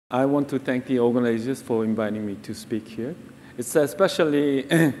I want to thank the organizers for inviting me to speak here. It's especially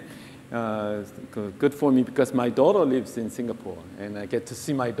good for me because my daughter lives in Singapore, and I get to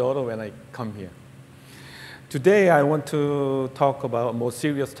see my daughter when I come here. Today, I want to talk about a more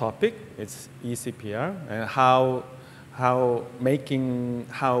serious topic. It's ECPR and how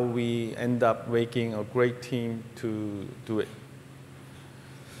we end up making a great team to do it.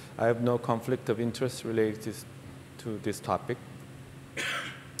 I have no conflict of interest related to this topic.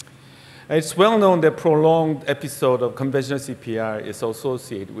 It's well known that prolonged episode of conventional CPR is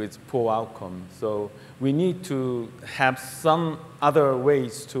associated with poor outcome. So we need to have some other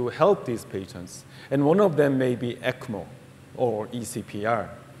ways to help these patients. And one of them may be ECMO or ECPR.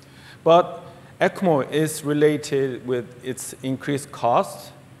 But ECMO is related with its increased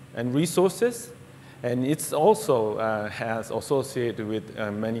cost and resources. And it's also has associated with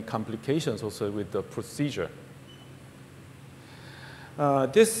many complications also with the procedure.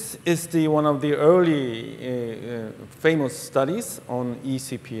 This is one of the early famous studies on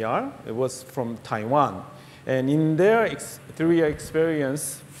ECPR. It was from Taiwan. And in their 3-year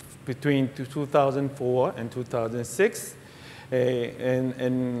experience between 2004 and 2006, they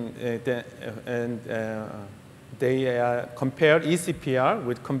compared ECPR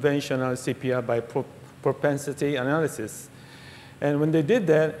with conventional CPR by propensity analysis. And when they did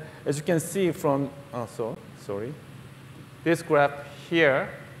that, as you can see from, this graph here,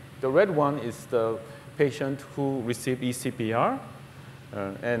 the red one is the patient who received ECPR,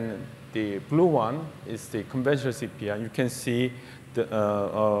 and the blue one is the conventional CPR. You can see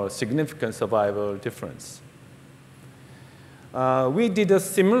the significant survival difference. We did a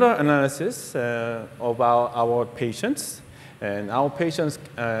similar analysis of our patients, and our patients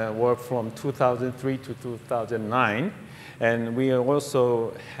were from 2003 to 2009, and we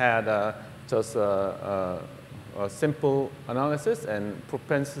also had just a simple analysis and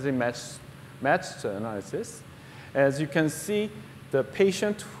propensity matched analysis. As you can see, the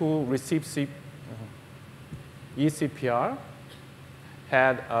patient who received ECPR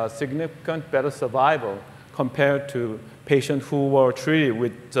had a significant better survival compared to patients who were treated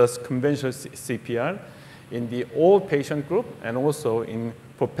with just conventional CPR in the old patient group and also in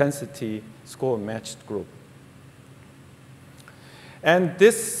propensity score matched group. And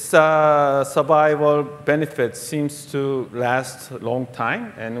this survival benefit seems to last a long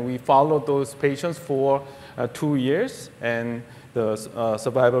time. And we followed those patients for 2 years. And the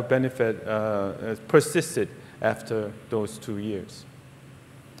survival benefit persisted after those 2 years.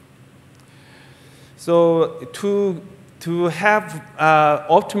 So to have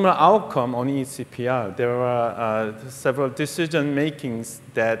optimal outcome on ECPR, there are several decision makings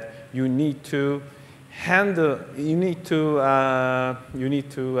that you need to handle. You need to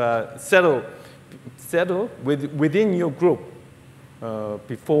settle within your group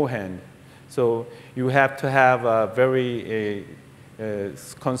beforehand. So you have to have very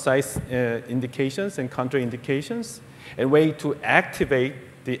concise indications and contraindications, and way to activate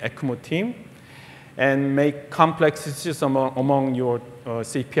the ECMO team, and make complex decisions among your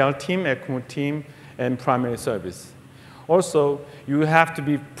CPR team, ECMO team, and primary service. Also, you have to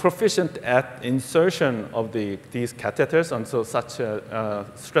be proficient at insertion of these catheters under such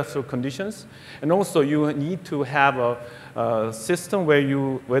stressful conditions. And also, you need to have a system where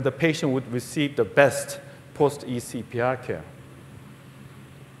the patient would receive the best post-ECPR care.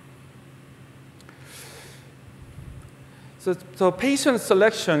 So patient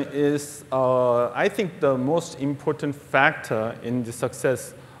selection is, I think, the most important factor in the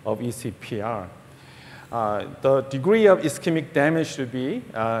success of ECPR. The degree of ischemic damage to be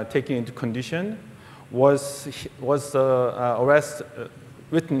taken into condition. Was the arrest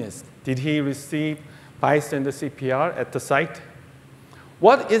witnessed? Did he receive bystander CPR at the site?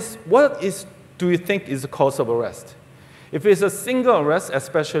 What do you think is the cause of arrest? If it's a single arrest,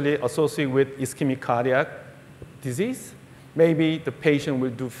 especially associated with ischemic cardiac disease, maybe the patient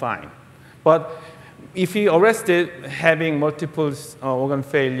will do fine. But if he arrested having multiple organ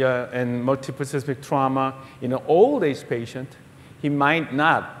failure and multiple systemic trauma in an old age patient, he might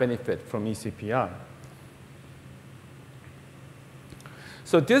not benefit from ECPR.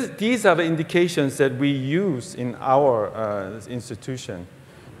 So these are the indications that we use in our institution.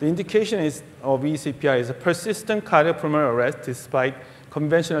 The indication of ECPR is a persistent cardiopulmonary arrest despite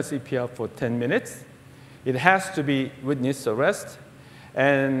conventional CPR for 10 minutes. It has to be witness arrest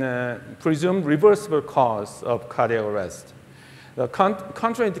and presumed reversible cause of cardiac arrest. The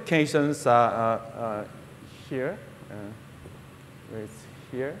contraindications are here. It's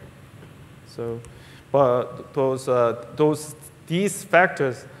here. So, but these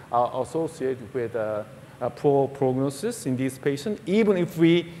factors are associated with poor prognosis in these patients, even if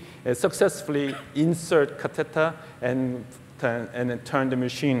we successfully insert catheter and turn the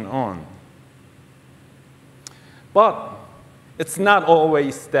machine on. But it's not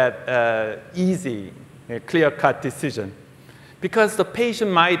always that easy, clear-cut decision, because the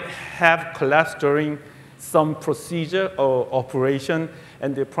patient might have collapsed during some procedure or operation,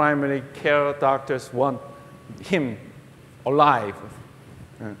 and the primary care doctors want him alive.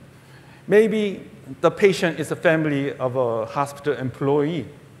 Maybe the patient is a family of a hospital employee.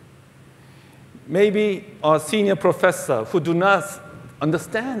 Maybe a senior professor who do not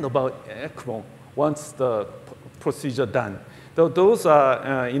understand about ECMO wants the procedure done. Those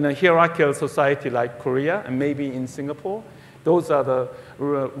are, in a hierarchical society like Korea and maybe in Singapore, those are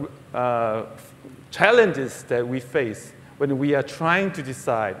the challenges that we face when we are trying to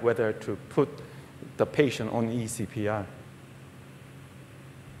decide whether to put the patient on ECPR.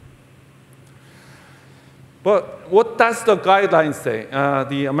 But what does the guideline say?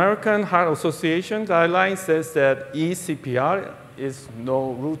 The American Heart Association guideline says that ECPR is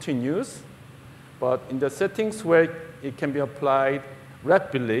no routine use, but in the settings where it can be applied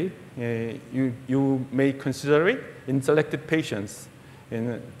rapidly, you may consider it in selected patients.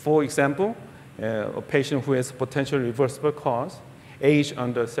 For example, a patient who has potential reversible cause, age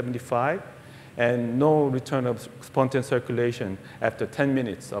under 75, and no return of spontaneous circulation after 10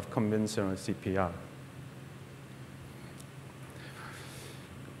 minutes of conventional CPR.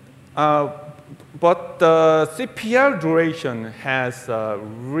 But the CPR duration has a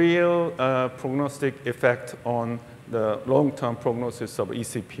real prognostic effect on the long-term prognosis of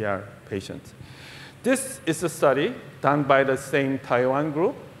ECPR patients. This is a study done by the same Taiwan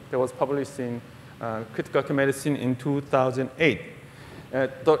group that was published in Critical Care Medicine in 2008.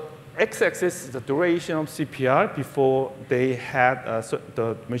 The x-axis is the duration of CPR before they had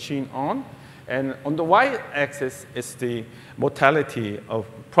the machine on. And on the y-axis is the mortality of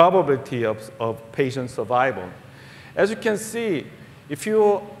probability of patient survival. As you can see, if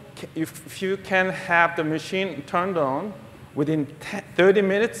you can have the machine turned on within 30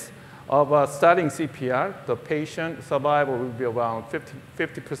 minutes of starting CPR, the patient survival will be around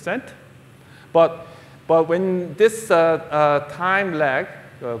 50%. But when this time lag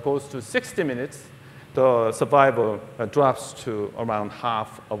goes to 60 minutes, the survival drops to around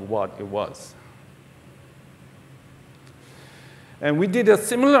half of what it was. And we did a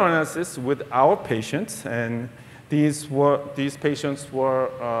similar analysis with our patients, and these patients were,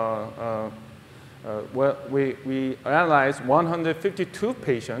 we analyzed 152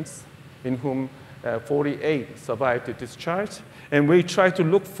 patients in whom 48 survived the discharge, and we tried to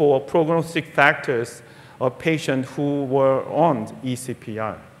look for prognostic factors of patients who were on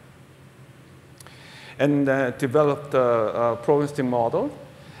ECPR, and developed a prognostic model.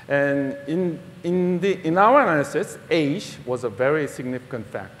 And in our analysis, age was a very significant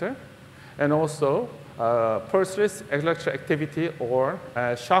factor, and also pulseless electrical activity or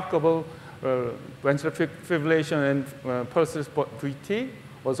shockable ventricular fibrillation and pulseless VT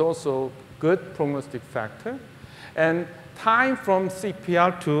was also good prognostic factor. And time from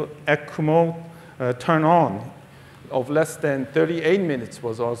CPR to ECMO turn on of less than 38 minutes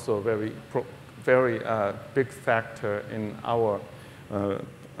was also a very big factor in our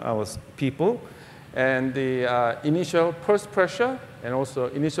people. And the initial pulse pressure and also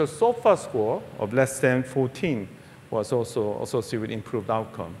initial SOFA score of less than 14 was also associated with improved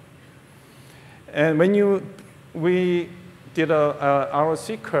outcome. And when we did a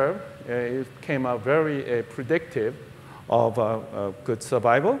ROC curve, it came out very predictive of good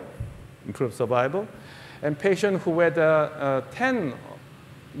survival, improved survival. And patients who had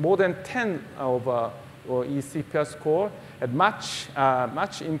more than 10 of or ECPR score had much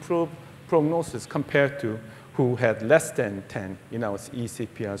improved prognosis compared to who had less than 10 in our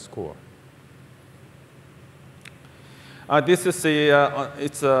ECPR score. This is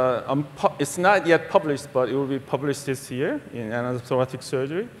it's not yet published, but it will be published this year in Anathoracic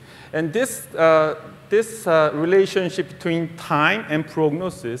Surgery. And this relationship between time and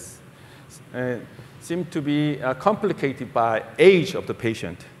prognosis seems to be complicated by age of the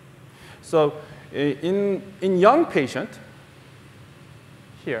patient. So in young patient,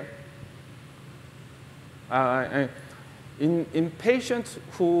 here, in patients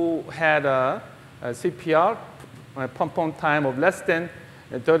who had a CPR pump-on time of less than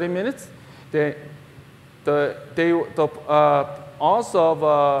 30 minutes,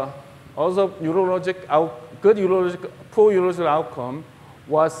 also good urologic, poor urological outcome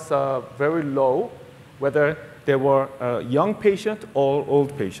was very low, whether they were a young patient or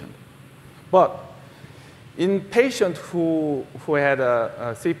old patient. But in patients who had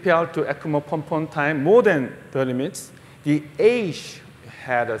a CPR to ECMO pump-on time more than 30 minutes, the age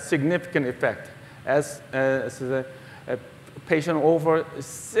had a significant effect. As a patient over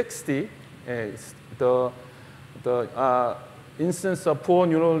 60, the incidence of poor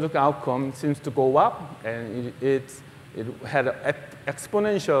neurological outcome seems to go up, and it had an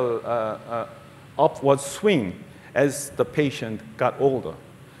exponential upward swing as the patient got older.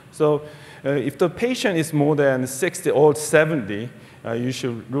 So if the patient is more than 60 or 70, you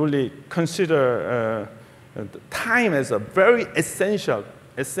should really consider time as a very essential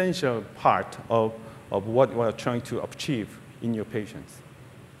part of what we're trying to achieve in your patients.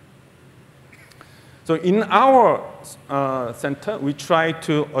 So in our center, we try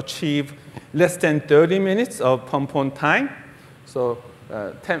to achieve less than 30 minutes of pump-on time. So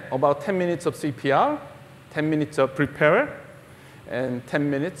about 10 minutes of CPR, 10 minutes of preparer, and 10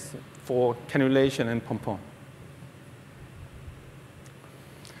 minutes for cannulation and pump-on.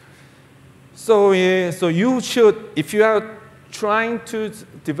 So you should, if you are trying to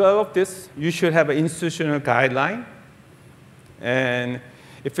develop this, you should have an institutional guideline. And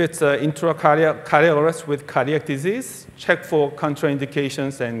if it's an intracardiac arrest with cardiac disease, check for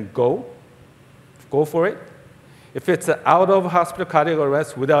contraindications and go for it. If it's an out-of-hospital cardiac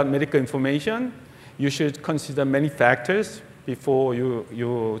arrest without medical information, you should consider many factors before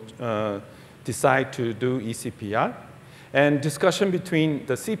you decide to do ECPR. And discussion between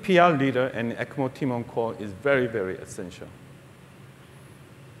the CPR leader and ECMO team on call is very, very essential.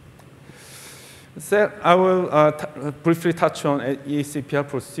 So I will briefly touch on ECPR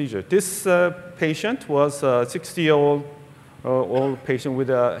procedure. This patient was a 60-year-old patient with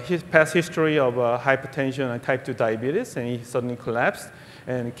a past history of hypertension and type 2 diabetes, and he suddenly collapsed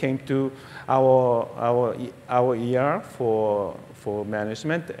and came to our ER for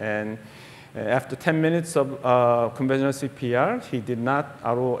management. And after 10 minutes of conventional CPR, he did not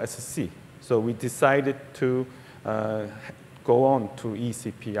ROSC. So we decided to go on to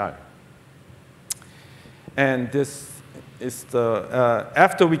ECPR. And this is the,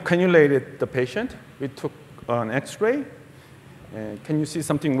 after we cannulated the patient, we took an X-ray. Can you see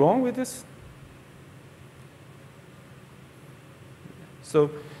something wrong with this? So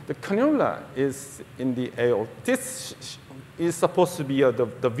the cannula is in the aorta. This is supposed to be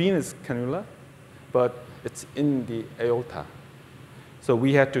the venous cannula, but it's in the aorta. So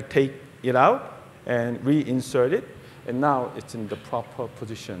we had to take it out and reinsert it, and now it's in the proper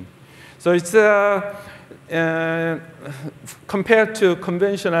position. So it's compared to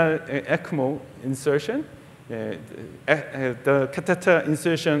conventional ECMO insertion, the catheter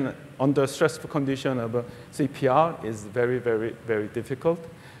insertion under stressful condition of CPR is very, very, very difficult.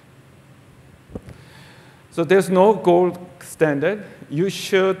 So there's no gold standard. You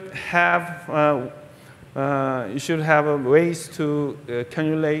should have ways to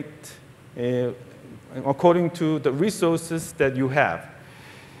cannulate according to the resources that you have.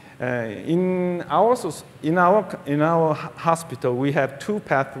 In our hospital, we have two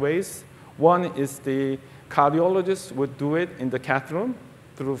pathways. One is the cardiologist would do it in the cath room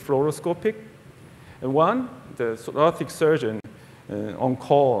through fluoroscopic. And one, the thoracic surgeon on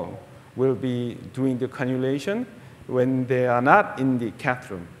call will be doing the cannulation when they are not in the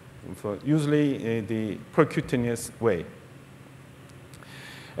cath room, so usually the percutaneous way.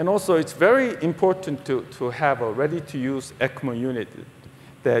 And also, it's very important to have a ready-to-use ECMO unit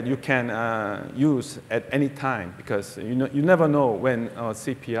that you can use at any time, because you never know when a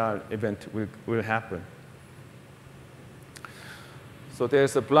CPR event will happen. So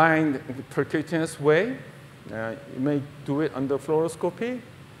there's a blind percutaneous way. You may do it under fluoroscopy.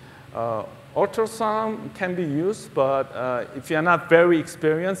 Ultrasound can be used, but if you're not very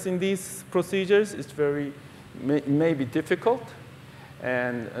experienced in these procedures, it may be difficult.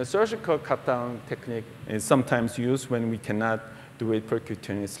 And a surgical cut-down technique is sometimes used when we cannot do it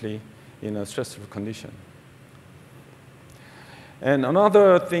percutaneously in a stressful condition. And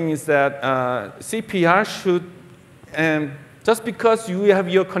another thing is that CPR should, just because you have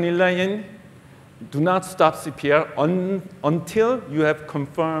your cannula in, do not stop CPR until you have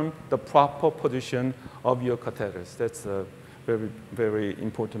confirmed the proper position of your catheters. That's a very, very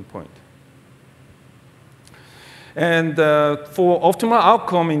important point. And for optimal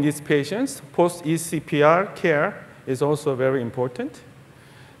outcome in these patients, post-ECPR care is also very important.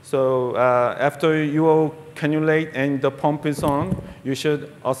 So after you cannulate and the pump is on, you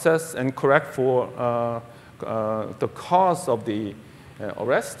should assess and correct for the cause of the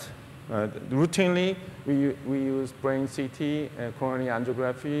arrest. Routinely, we use brain CT, coronary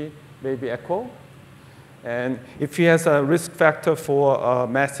angiography, maybe echo. And if he has a risk factor for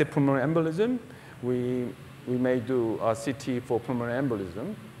massive pulmonary embolism, we may do a CT for pulmonary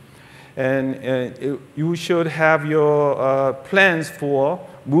embolism. And you should have your plans for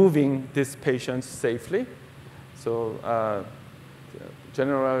moving these patients safely. So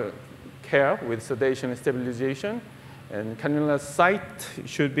general care with sedation and stabilization, and cannula site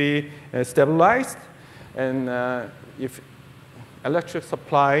should be stabilized, and if electric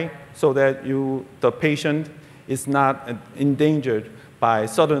supply, so that the patient is not endangered by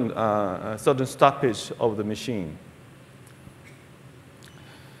sudden stoppage of the machine.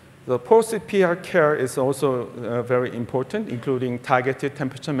 The post-CPR care is also very important, including targeted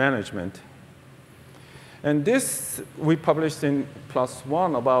temperature management. And this we published in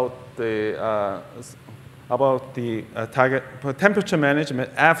 +1 about the target temperature management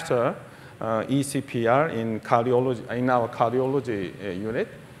after ECPR in cardiology, in our cardiology unit.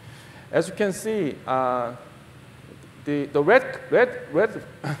 As you can see, the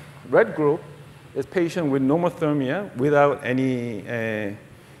red group is patient with normothermia without any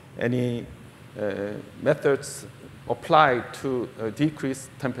methods applied to decrease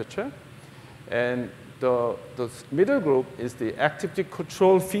temperature. And the middle group is the actively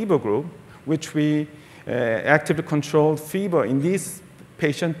controlled fever group, which we actively controlled fever in these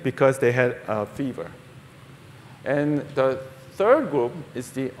patients because they had fever. And the third group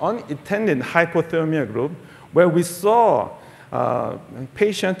is the unattended hypothermia group, where we saw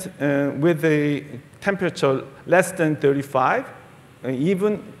patients with a temperature less than 35,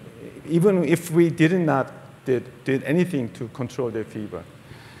 even if we did anything to control their fever.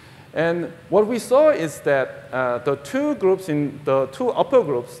 And what we saw is that the two groups in the two upper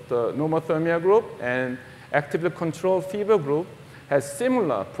groups, the normothermia group and actively controlled fever group, has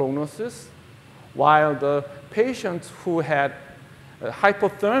similar prognosis, while the patients who had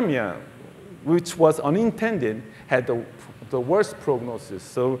hypothermia, which was unintended, had the worst prognosis.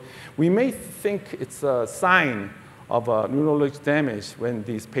 So we may think it's a sign of neurologic damage when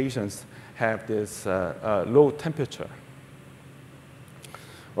these patients have this low temperature.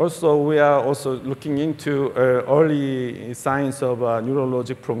 Also, we are also looking into early signs of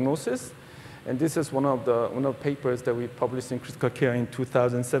neurologic prognosis. And this is one of the papers that we published in Critical Care in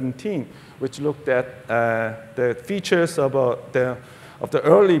 2017, which looked at the features of the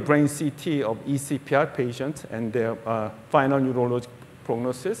early brain CT of ECPR patients and their final neurologic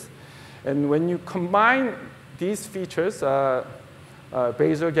prognosis. And when you combine these features,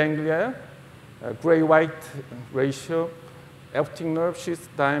 basal ganglia, gray-white ratio, optic nerve sheath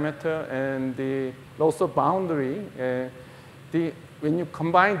diameter, and the loss of boundary, when you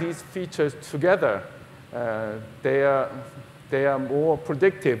combine these features together, they are more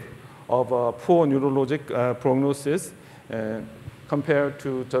predictive of poor neurologic prognosis compared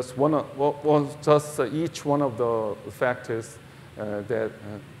to just each one of the factors that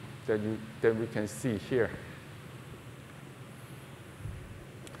we can see here.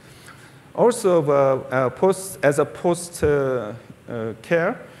 Also, as a post-care,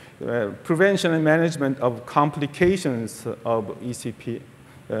 prevention and management of complications of ECP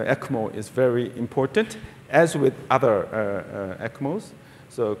ECMO is very important, as with other ECMOs.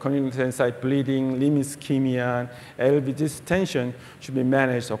 So congenital site bleeding, limb ischemia, LV distension should be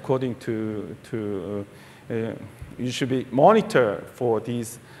managed according to you should be monitor for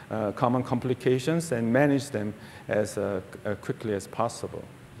these common complications and manage them as quickly as possible.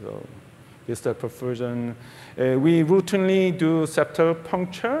 So distal perfusion. We routinely do septal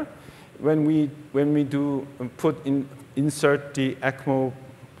puncture when we do insert the ECMO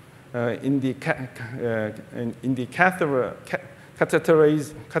in the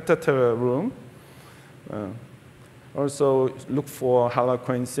catheter room. Also look for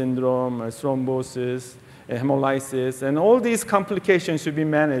Harlequin syndrome, thrombosis, hemolysis, and all these complications should be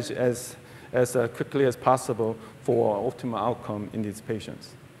managed as quickly as possible for optimal outcome in these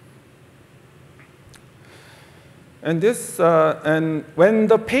patients. And when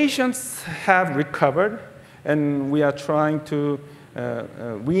the patients have recovered, and we are trying to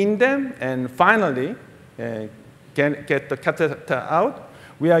wean them, and finally get the catheter out,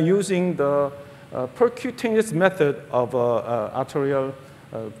 we are using the percutaneous method of arterial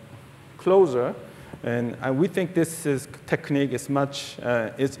closure, and we think this technique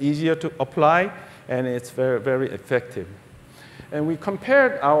is easier to apply, and it's very, very effective. And we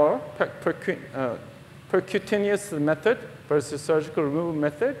compared our percutaneous method versus surgical removal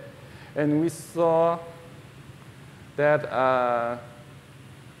method, and we saw that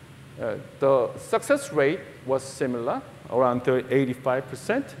the success rate was similar, around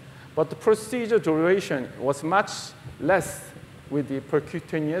 85%, but the procedure duration was much less with the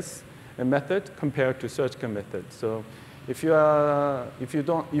percutaneous method compared to surgical method. So if you are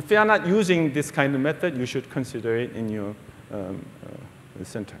not using this kind of method, you should consider it in your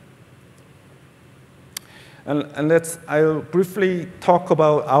center. And I'll briefly talk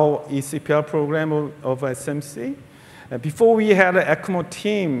about our ECPR program of SMC. Before we had an ECMO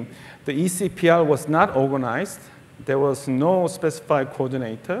team, the ECPR was not organized. There was no specified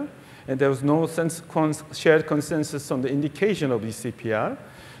coordinator, and there was no shared consensus on the indication of ECPR.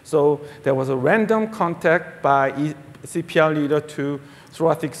 So there was a random contact by ECPR leader to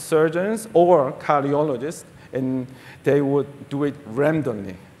thoracic surgeons or cardiologists, and they would do it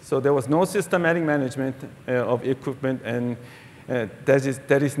randomly. So there was no systematic management of equipment, and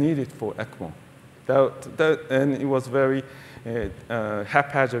that is needed for ECMO. And it was very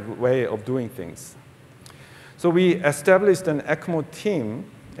haphazard way of doing things. So we established an ECMO team,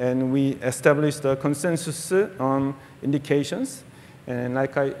 and we established a consensus on indications. And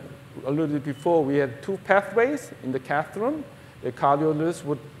like I alluded before, we had two pathways in the cath room. The cardiologist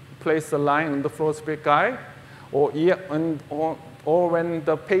would place a line on the floor spirit guide, or when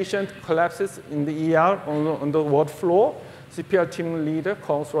the patient collapses in the ER on the ward floor, CPR team leader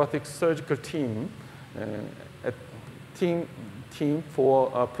calls thoracic surgical team, a team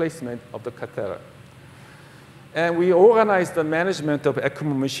for placement of the catheter. And we organized the management of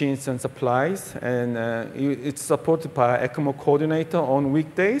ECMO machines and supplies, and it's supported by ECMO coordinator on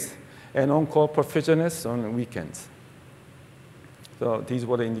weekdays and on-call perfusionists on weekends. So these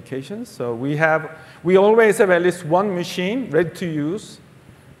were the indications. So we always have at least one machine ready to use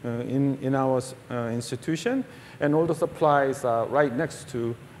in our institution, and all the supplies are right next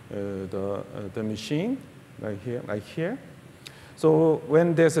to the machine, right here. So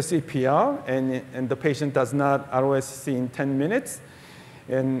when there's a CPR and the patient does not ROSC in 10 minutes,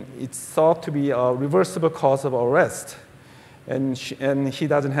 and it's thought to be a reversible cause of arrest, and he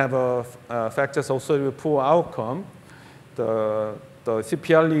doesn't have factors associated with poor outcome, the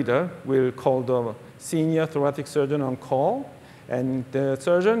CPR leader will call the senior thoracic surgeon on call, and the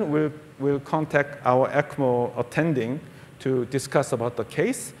surgeon will contact our ECMO attending to discuss about the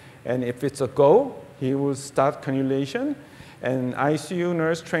case. And if it's a go, he will start cannulation. And ICU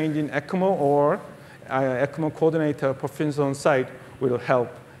nurse trained in ECMO or ECMO coordinator perfusion on site will help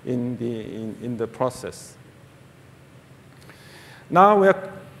in the process. Now we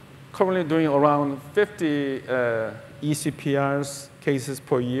are currently doing around 50 ECPRs cases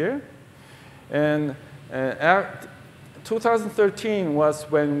per year. And 2013 was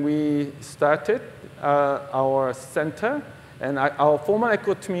when we started our center, and our formal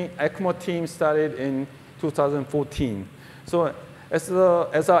ECMO team started in 2014. So as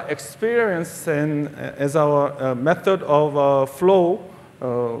our experience and as our method of flow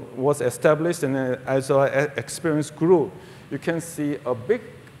was established and as our experience grew, you can see a big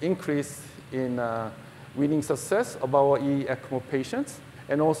increase in weaning success of our ECMO patients,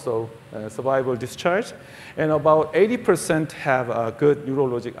 and also survival discharge. And about 80% have a good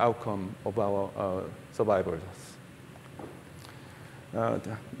neurologic outcome of our survivors.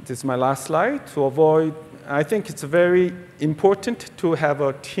 This is my last slide. To avoid, I think it's very important to have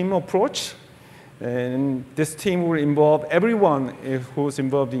a team approach. And this team will involve everyone who's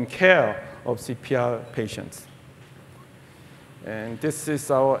involved in care of CPR patients. And this is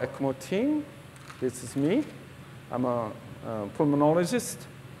our ECMO team. This is me. I'm a pulmonologist,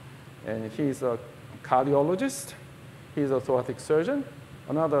 and he's a cardiologist. He's a thoracic surgeon,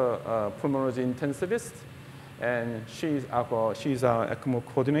 another pulmonology intensivist, and she's our ECMO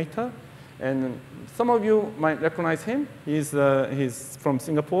coordinator. And some of you might recognize him. He's from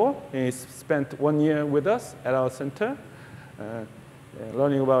Singapore. He's spent 1 year with us at our center,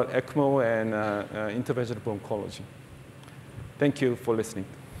 learning about ECMO and interventional oncology. Thank you for listening.